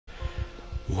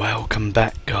Welcome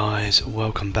back, guys,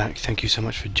 welcome back. Thank you so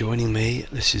much for joining me.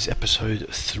 This is episode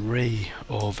 3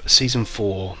 of season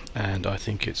 4, and I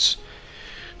think it's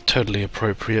totally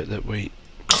appropriate that we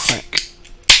crack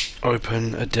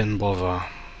open a Denbover.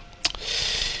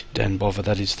 Denbover,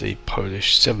 that is the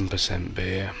Polish 7%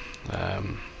 beer,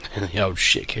 the old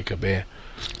shit kicker beer.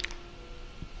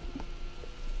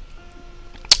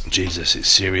 Jesus, it's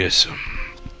serious.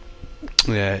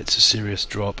 Yeah, it's a serious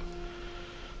drop.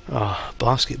 Ah,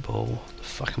 basketball. What the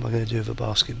fuck am I going to do with a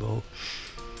basketball?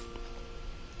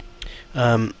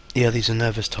 Yeah, these are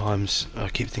nervous times. I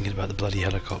keep thinking about the bloody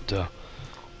helicopter.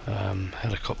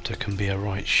 Helicopter can be a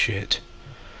right shit,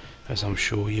 as I'm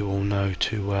sure you all know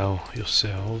too well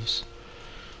yourselves.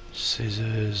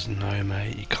 Scissors, no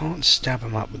mate, you can't stab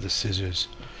them up with the scissors,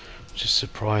 which is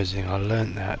surprising. I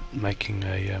learnt that making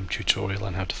a tutorial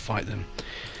on how to fight them.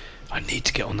 I need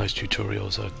to get on those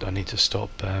tutorials. I need to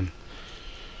stop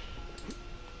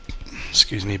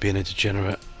excuse me, being a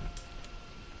degenerate.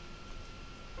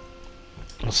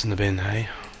 What's in the bin, hey?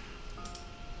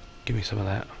 Give me some of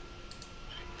that.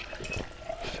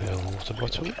 Fill water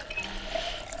bottle.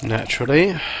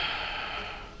 Naturally.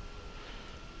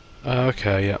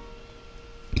 Okay, yeah.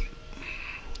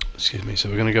 Excuse me, so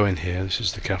we're going to go in here. This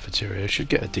is the cafeteria. Should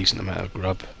get a decent amount of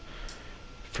grub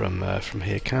from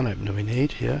here. Can opener we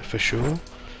need, yeah, for sure.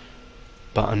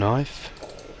 Butter knife.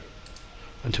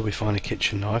 Until we find a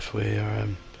kitchen knife, we're,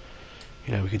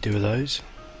 you know, we could do with those.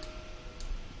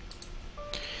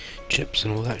 Chips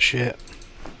and all that shit.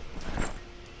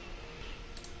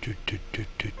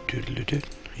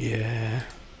 Yeah.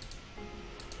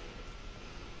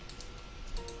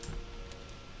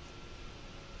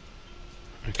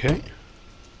 Okay.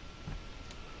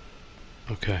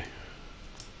 Okay.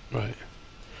 Right.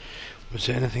 Was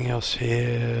there anything else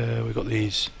here? We got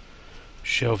these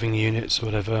shelving units or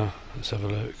whatever. Let's have a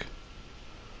look.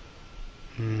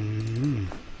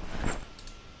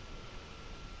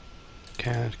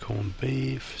 Canned corned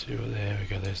beef. See what, there we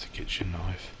go. There's the kitchen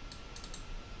knife.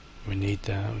 We need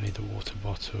that. We need the water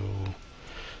bottle.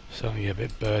 Starting to get a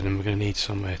bit burdened. We're going to need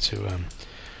somewhere to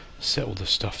settle the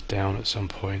stuff down at some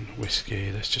point. Whiskey.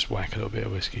 Let's just whack a little bit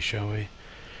of whiskey, shall we?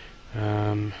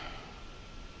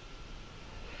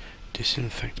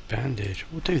 Disinfect bandage.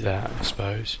 We'll do that, I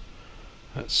suppose.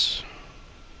 That's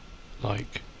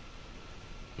like,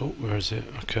 oh, where is it?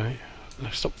 Okay, now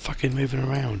stop fucking moving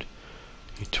around,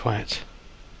 you twat.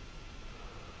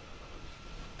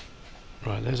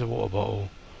 Right, there's a water bottle.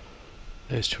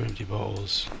 There's 2 empty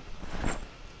bottles.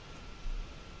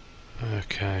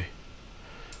 Okay,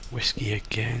 whiskey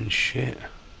again. Shit.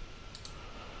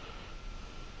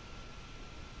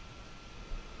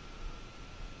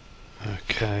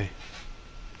 Okay.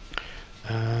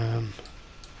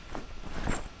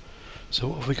 So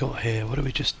what have we got here? What do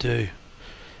we just do?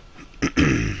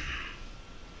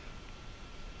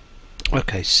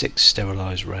 Okay, 6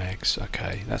 sterilised rags.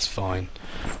 Okay, that's fine.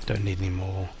 Don't need any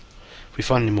more. If we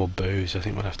find any more booze, I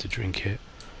think we'll have to drink it.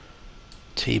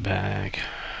 Tea bag.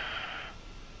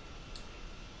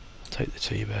 I'll take the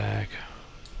tea bag.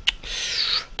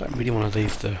 Don't really want to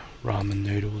leave the ramen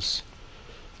noodles.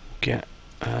 Get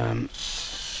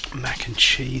mac and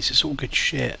cheese. It's all good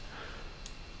shit.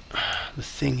 The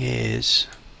thing is,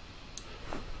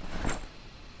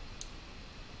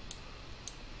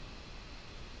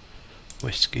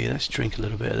 whiskey. Let's drink a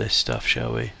little bit of this stuff,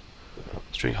 shall we?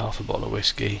 Let's drink half a bottle of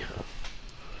whiskey,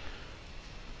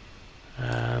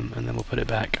 and then we'll put it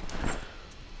back.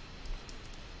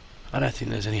 I don't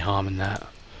think there's any harm in that.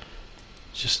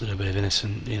 It's just a little bit of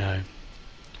innocent, you know,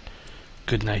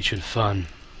 good-natured fun.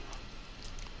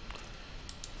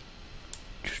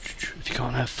 If you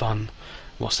can't have fun,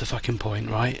 what's the fucking point,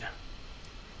 right?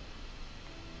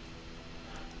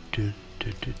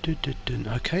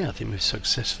 Okay, I think we've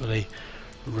successfully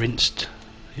rinsed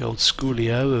the old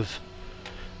schoolio of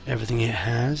everything it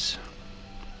has.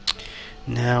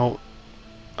 Now,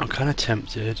 I'm kind of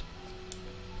tempted.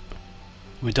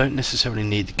 We don't necessarily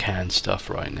need the canned stuff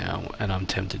right now, and I'm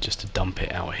tempted just to dump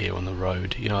it out here on the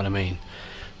road, you know what I mean?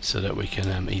 So that we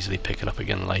can easily pick it up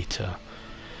again later.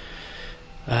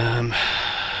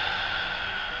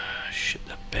 Shit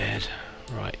the bed.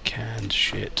 Right, canned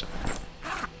shit.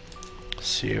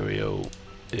 Cereal.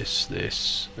 This, and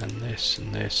this,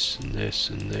 and this, and this,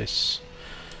 and this.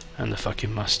 And the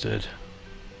fucking mustard.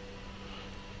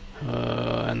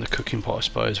 And the cooking pot, I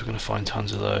suppose. We're going to find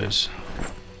tons of those.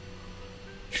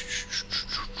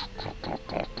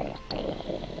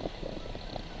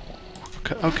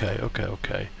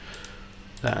 Okay.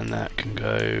 That and that can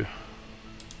go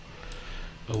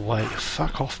away.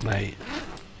 Fuck off, mate.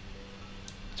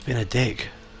 It's been a dick.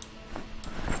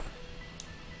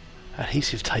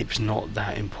 Adhesive tape's not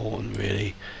that important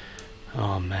really.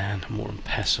 Oh man, mortar and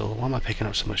pestle. Why am I picking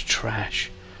up so much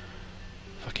trash?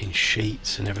 Fucking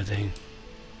sheets and everything.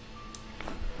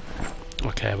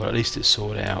 Okay, well at least it's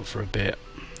sorted out for a bit.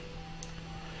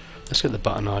 Let's get the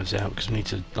butter knives out because we need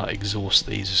to like exhaust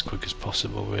these as quick as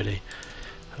possible really.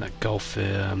 And that golf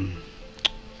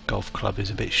club is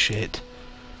a bit shit.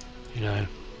 You know,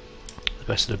 the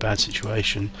best of the bad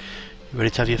situation. You ready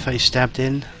to have your face stabbed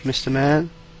in, Mr. Man?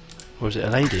 Or is it a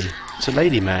lady? It's a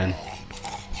lady man.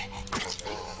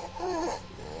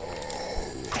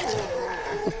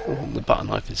 The butter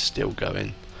knife is still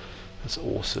going. That's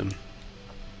awesome.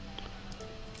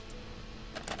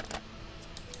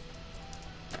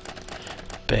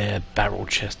 Bare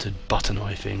barrel-chested butter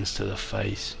knifings to the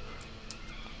face.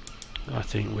 I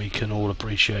think we can all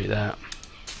appreciate that.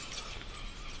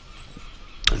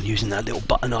 And using that little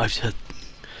butter knife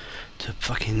to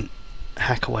fucking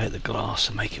hack away at the glass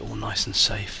and make it all nice and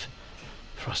safe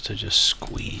for us to just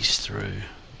squeeze through.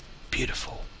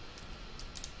 Beautiful.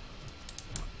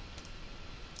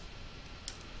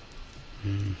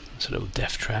 It's a little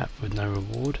death trap with no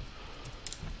reward.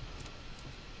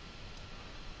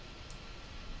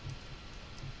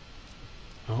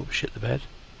 Oh, shit the bed.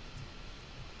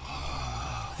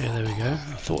 Yeah, there we go.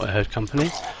 I thought I heard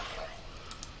company.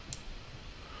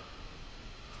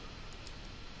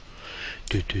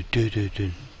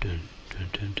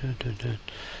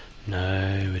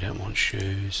 No, we don't want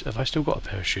shoes. Have I still got a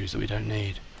pair of shoes that we don't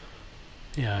need?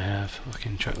 Yeah, I have. I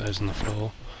can chuck those on the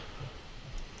floor.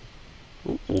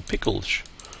 Ooh, pickles.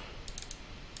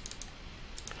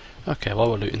 Okay, while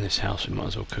we're looting this house, we might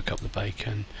as well cook up the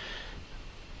bacon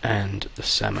and the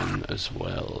salmon as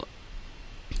well.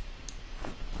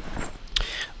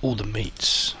 All the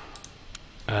meats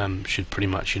should pretty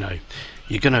much, you know,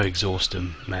 you're going to exhaust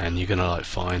them, man. You're going to like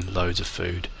find loads of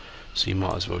food, so you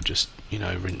might as well just, you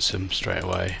know, rinse them straight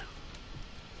away.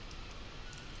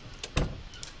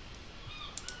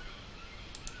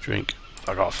 Drink.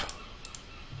 Fuck off.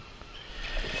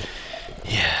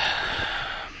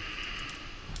 Yeah.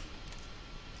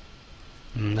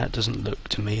 And that doesn't look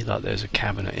to me like there's a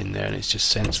cabinet in there, and it's just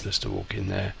senseless to walk in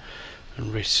there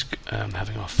and risk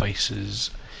having our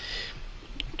faces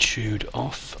chewed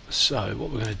off. So what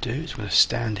we're going to do is we're going to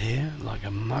stand here like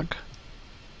a mug.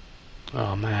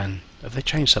 Oh man, have they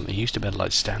changed something? You used to be able to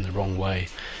like stand the wrong way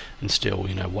and still,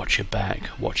 you know, watch your back,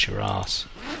 watch your ass.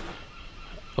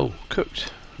 Oh,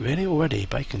 cooked. Really? Already?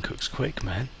 Bacon cooks quick,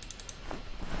 man.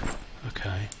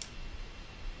 Okay.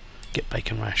 Get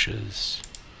bacon rashers.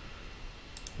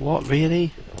 What,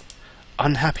 really?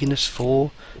 Unhappiness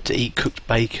 4 to eat cooked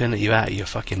bacon? Are you out of your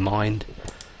fucking mind?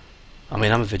 I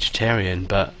mean, I'm a vegetarian,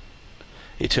 but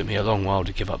it took me a long while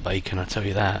to give up bacon, I tell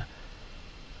you that.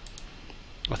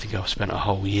 I think I've spent a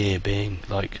whole year being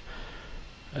like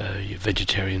a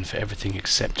vegetarian for everything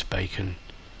except bacon.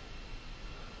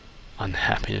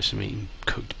 Unhappiness of eating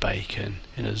cooked bacon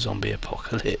in a zombie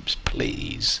apocalypse,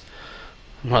 please.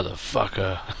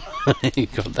 Motherfucker. You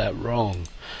got that wrong.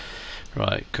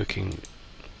 Right, cooking.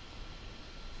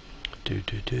 Do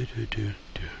do do do do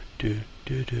do do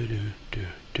do do do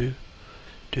do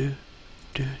do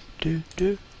do do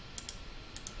do.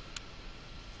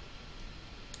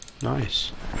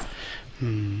 Nice.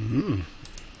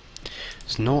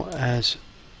 It's not as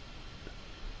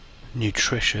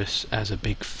nutritious as a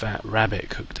big fat rabbit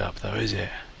cooked up though, is it?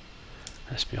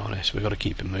 Let's be honest, we've got to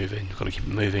keep it moving, we've got to keep it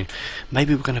moving.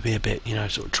 Maybe we're going to be a bit, you know,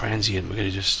 sort of transient. We're going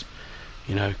to just,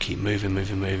 you know, keep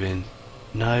moving.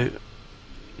 No,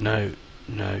 no,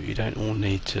 no, you don't all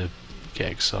need to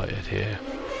get excited here.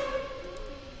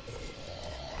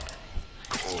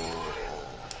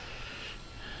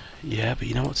 Yeah, but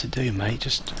you know what to do, mate,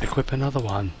 just equip another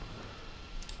one.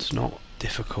 It's not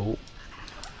difficult.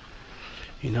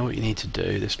 You know what you need to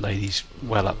do. This lady's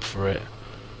well up for it.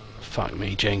 Fuck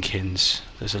me, Jenkins.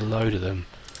 There's a load of them.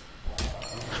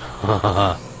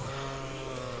 Right,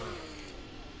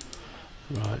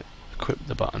 equip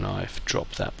the butter knife.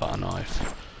 Drop that butter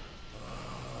knife.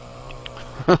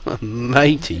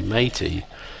 matey.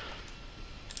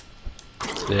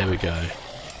 There we go.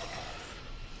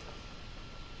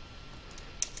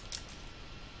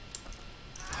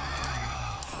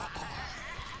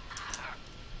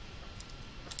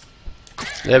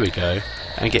 There we go.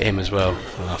 And get him as well.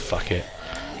 Oh, fuck it.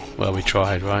 Well, we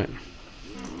tried, right?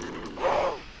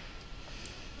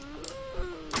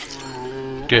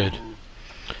 Good.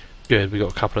 Good, we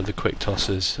got a couple of the quick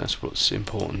tossers. That's what's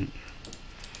important.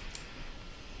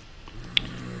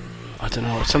 I don't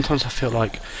know, sometimes I feel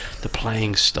like the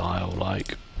playing style,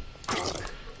 like,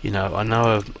 you know, I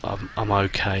know I'm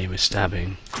okay with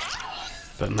stabbing,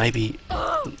 But maybe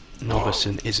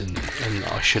Nobbison isn't, and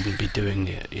I shouldn't be doing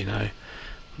it, you know.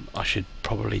 I should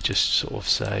probably just sort of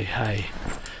say, hey,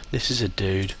 this is a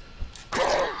dude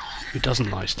who doesn't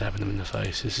like stabbing them in the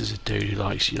face. This is a dude who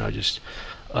likes, you know, just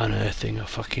unearthing a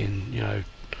fucking, you know,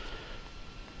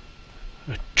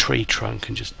 a tree trunk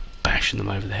and just bashing them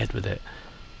over the head with it.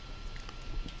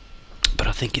 But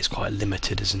I think it's quite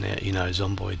limited, isn't it? You know,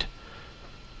 Zomboid,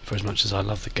 for as much as I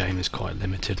love the game, is quite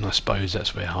limited, and I suppose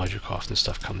that's where Hydrocraft and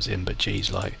stuff comes in. But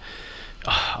geez, like,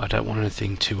 I don't want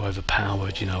anything too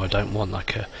overpowered, you know. I don't want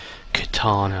like a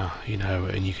katana, you know,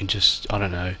 and you can just, I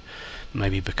don't know,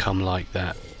 maybe become like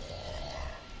that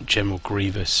General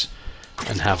Grievous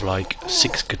and have like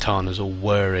 6 katanas all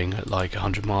whirring at like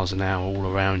 100 miles an hour all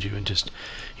around you and just,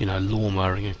 you know,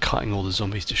 lawnmowing and cutting all the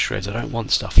zombies to shreds. I don't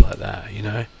want stuff like that, you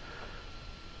know.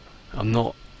 I'm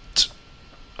not,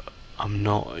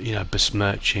 you know,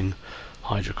 besmirching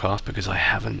Hydrocraft because I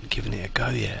haven't given it a go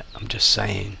yet. I'm just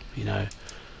saying, you know,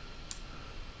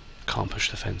 can't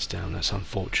push the fence down. That's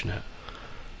unfortunate.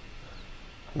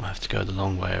 We'll have to go the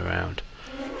long way around.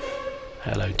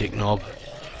 Hello, Dick Knob.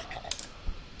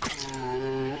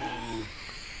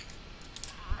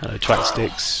 Hello, Twat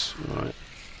Sticks. Right.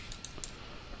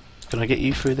 Can I get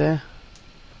you through there?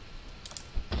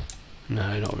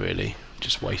 No, not really.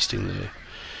 Just wasting the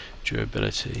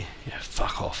durability. Yeah,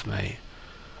 fuck off, mate.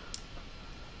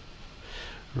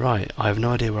 Right, I have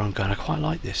no idea where I'm going. I quite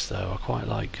like this though. I quite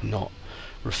like not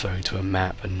referring to a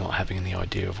map and not having any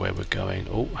idea of where we're going.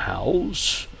 Oh,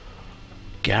 house.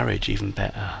 Garage, even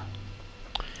better.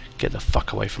 Get the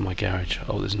fuck away from my garage.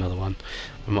 Oh, there's another one.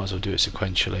 We might as well do it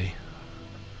sequentially.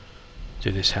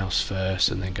 Do this house first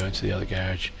and then go into the other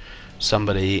garage.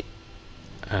 Somebody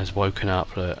has woken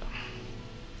up. Look.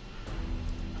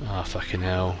 Ah, fucking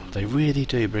hell. They really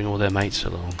do bring all their mates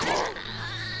along.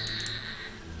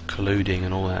 Colluding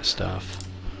and all that stuff.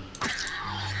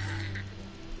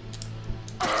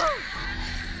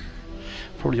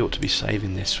 Probably ought to be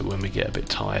saving this for when we get a bit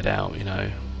tired out, you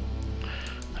know.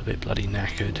 A bit bloody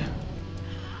knackered.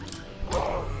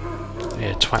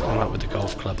 Yeah, twat them up with the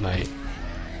golf club, mate.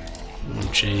 Oh,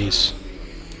 jeez.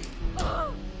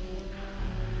 Oh,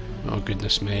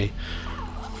 goodness me.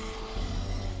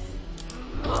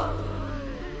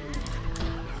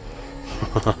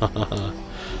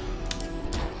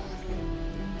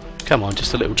 Come on,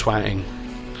 just a little twatting.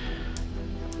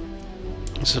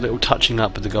 Just a little touching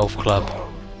up with the golf club.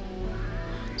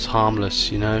 It's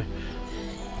harmless, you know.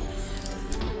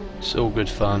 It's all good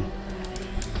fun.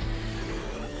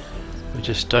 We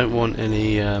just don't want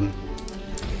any oh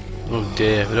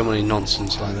dear, we don't want any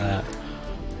nonsense like that.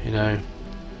 You know.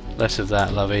 Less of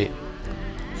that, lovey.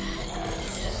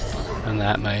 And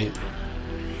that, mate.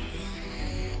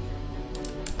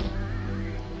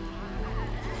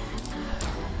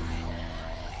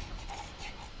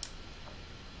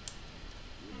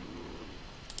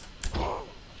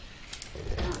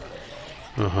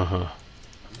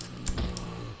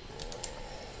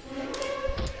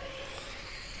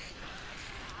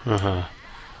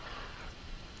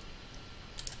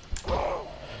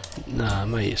 Nah,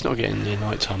 mate, it's not getting near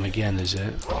night time again, is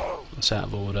it? That's out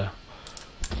of order.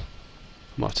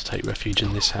 Might have to take refuge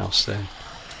in this house then.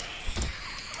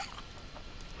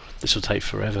 This will take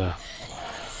forever.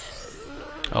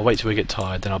 I'll wait till we get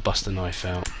tired, then I'll bust the knife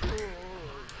out.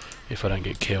 If I don't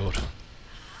get killed.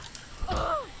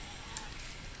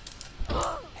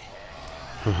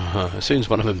 As soon as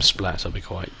one of them splats, I'll be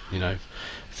quite, you know,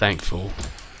 thankful.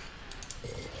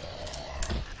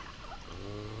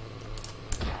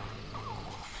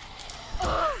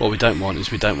 What we don't want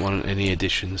is we don't want any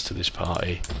additions to this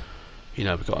party. You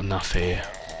know, we've got enough here,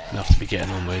 enough to be getting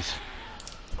on with.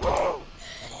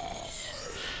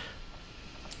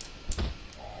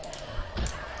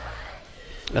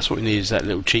 That's what we need, is that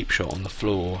little cheap shot on the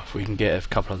floor. If we can get a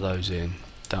couple of those in,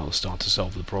 that will start to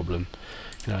solve the problem.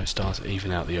 You know, start to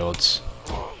even out the odds.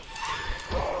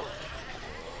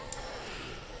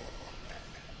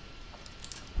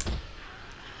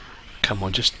 Come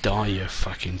on, just die, you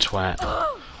fucking twat.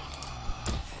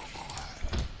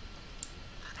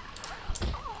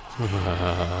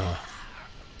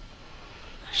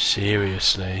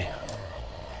 Seriously.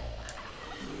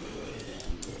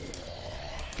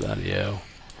 Bloody hell.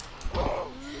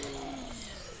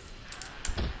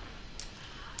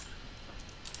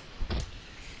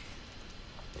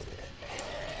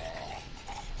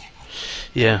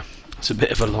 Yeah, it's a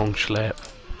bit of a long schlep,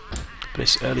 but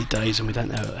it's early days and we don't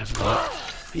have like,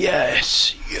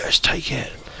 yes, take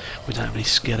it. We don't have any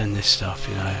skill in this stuff,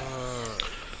 you know.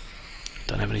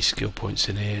 Don't have any skill points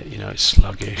in here, you know. It's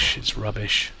sluggish, it's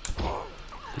rubbish.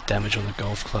 The damage on the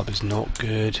golf club is not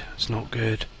good. It's not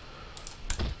good.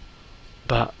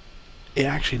 But it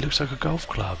actually looks like a golf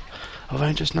club. I've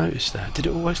only just noticed that. Did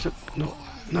it always look not?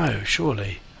 No,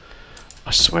 surely.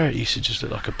 I swear it used to just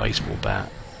look like a baseball bat.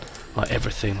 Like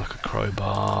everything, like a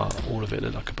crowbar, all of it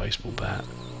looked like a baseball bat.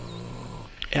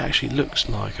 It actually looks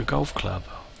like a golf club.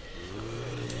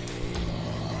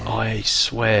 I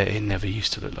swear it never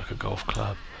used to look like a golf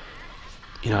club.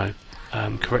 You know,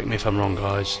 correct me if I'm wrong,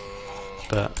 guys,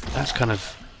 but that's kind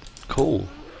of cool.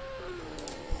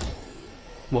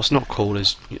 What's not cool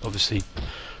is obviously,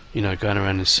 you know, going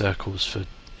around in circles for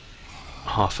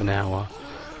half an hour,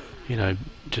 you know,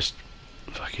 just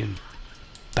fucking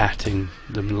batting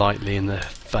them lightly in the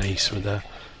face with a,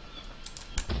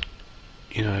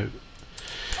 you know,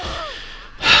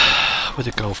 with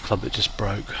a golf club that just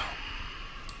broke.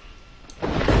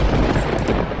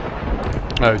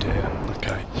 Oh dear,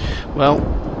 okay. Well,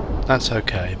 that's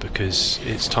okay, because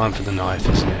it's time for the knife,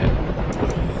 isn't it?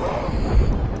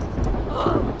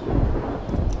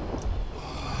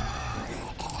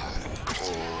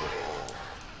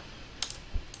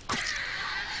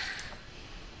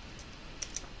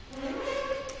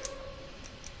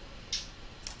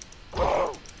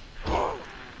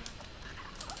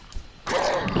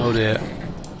 Oh dear.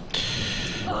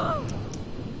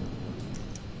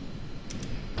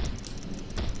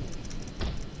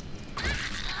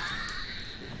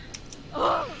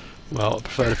 Well, I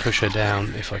prefer to push her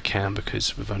down if I can,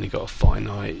 because we've only got a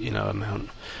finite, you know, amount.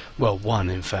 Well, one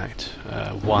in fact.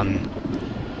 One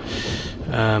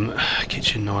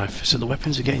kitchen knife. So the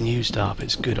weapons are getting used up.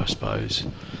 It's good, I suppose.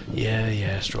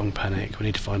 Yeah, strong panic. We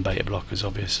need to find beta blockers,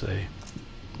 obviously.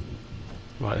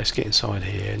 Right, let's get inside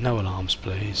here. No alarms,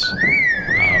 please.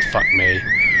 Oh, fuck me.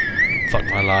 Fuck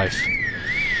my life.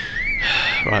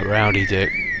 Right, rowdy,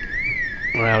 Dick.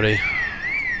 Rowdy.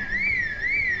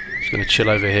 Just gonna chill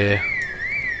over here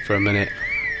for a minute.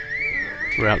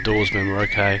 We're outdoorsmen, we're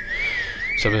okay.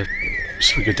 So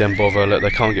we could then bother. Look, they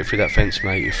can't get through that fence,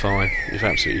 mate. You're fine. You're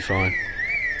absolutely fine.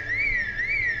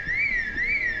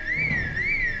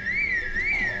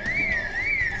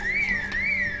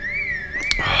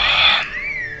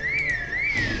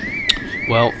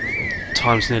 Well,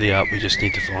 time's nearly up. We just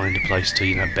need to find a place to,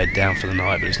 you know, bed down for the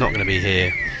night, but it's not going to be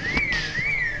here.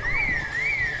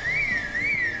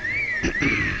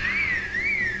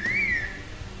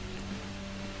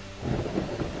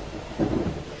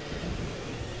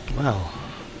 Well,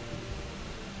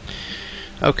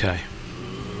 okay.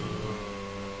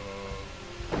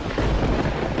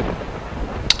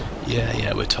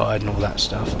 Yeah, we're tired and all that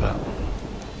stuff, but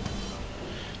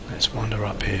let's wander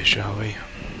up here, shall we?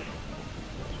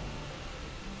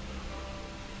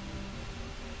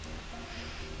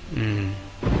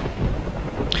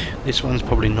 This one's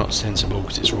probably not sensible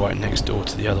because it's right next door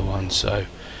to the other one, so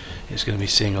it's going to be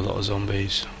seeing a lot of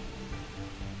zombies.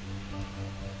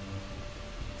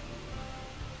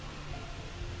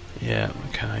 Yeah,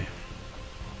 okay.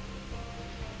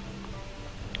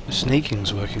 The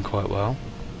sneaking's working quite well.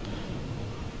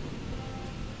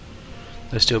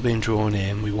 They're still being drawn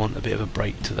in. We want a bit of a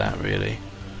break to that, really.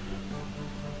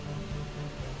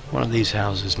 One of these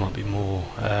houses might be more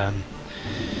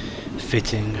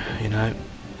fitting, you know.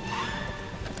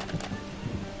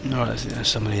 Alright, I think there's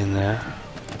somebody in there.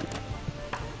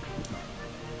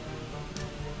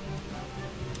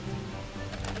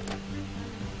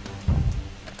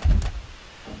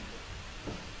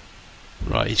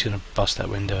 Right, he's going to bust that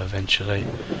window eventually.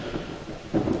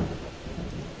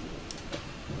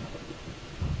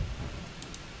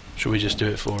 Shall we just do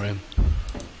it for him?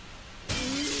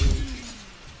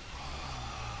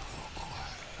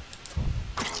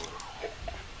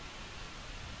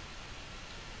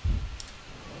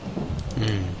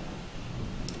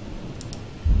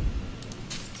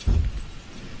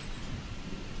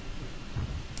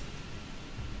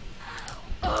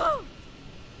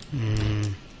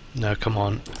 No, come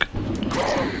on.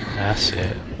 That's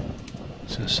it. I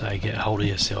was going to say, get hold of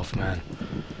yourself, man.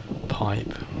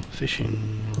 Pipe,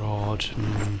 fishing rod,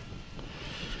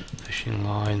 fishing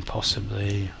line,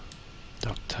 possibly.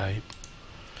 Duct tape.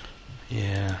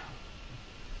 Yeah.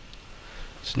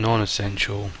 It's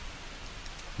non-essential.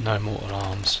 No mortal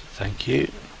arms, thank you.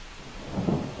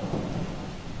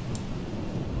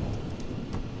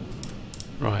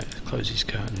 Right, close these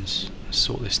curtains. Let's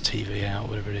sort this TV out,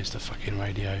 whatever it is, the fucking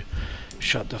radio.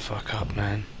 Shut the fuck up,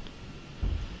 man.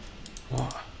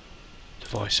 What?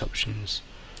 Device options.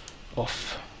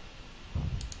 Off.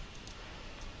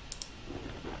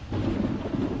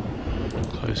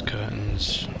 Close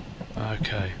curtains.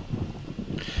 Okay.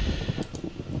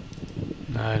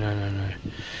 No.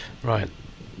 Right.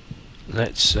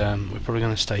 let's we're probably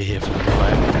going to stay here for the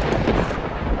night.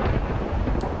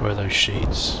 Where are those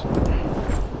sheets?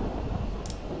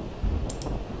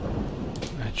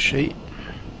 Add sheet.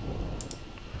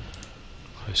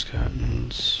 Close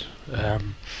curtains.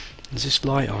 Is this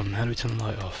light on? How do we turn the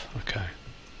light off? Okay.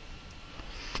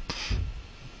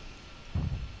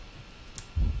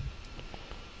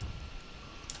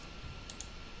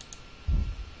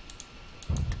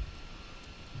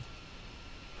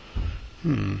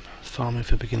 Farming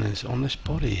for beginners. On this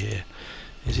body here,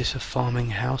 is this a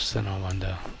farming house then, I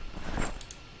wonder?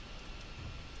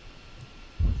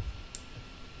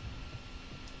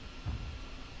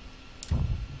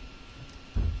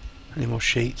 Any more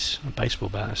sheets? A baseball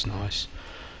bat, that's nice.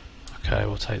 Okay,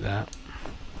 we'll take that.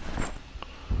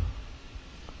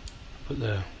 Put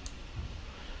the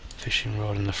fishing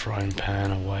rod and the frying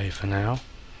pan away for now.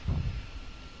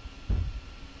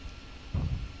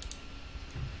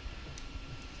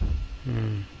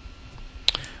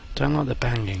 Don't like the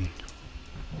banging.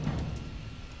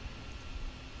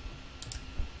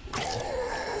 Well,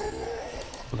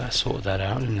 that sorted that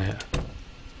out, didn't it?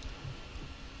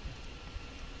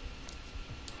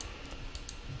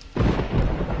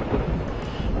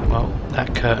 Well,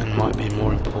 that curtain might be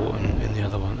more important in the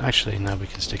other one. Actually, no, we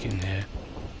can stick it in here.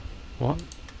 What?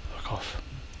 Fuck off.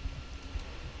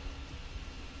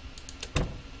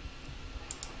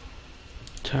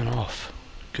 Turn off.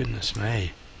 Goodness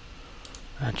me.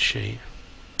 Add sheet.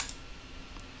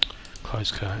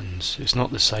 Close curtains. It's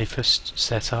not the safest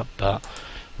setup, but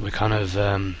we're kind of,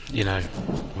 you know,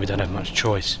 we don't have much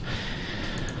choice.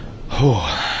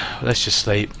 Oh, let's just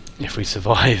sleep. If we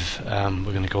survive,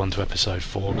 we're going to go on to episode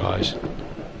 4, guys.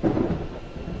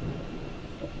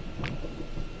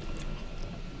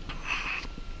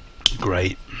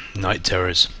 Great. Night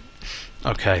terrors.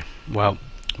 Okay, well,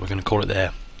 we're going to call it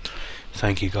there.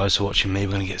 Thank you guys for watching me.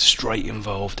 We're going to get straight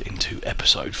involved into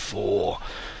episode 4.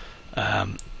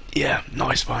 Yeah,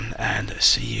 nice one, and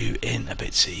see you in a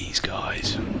bit,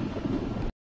 guys.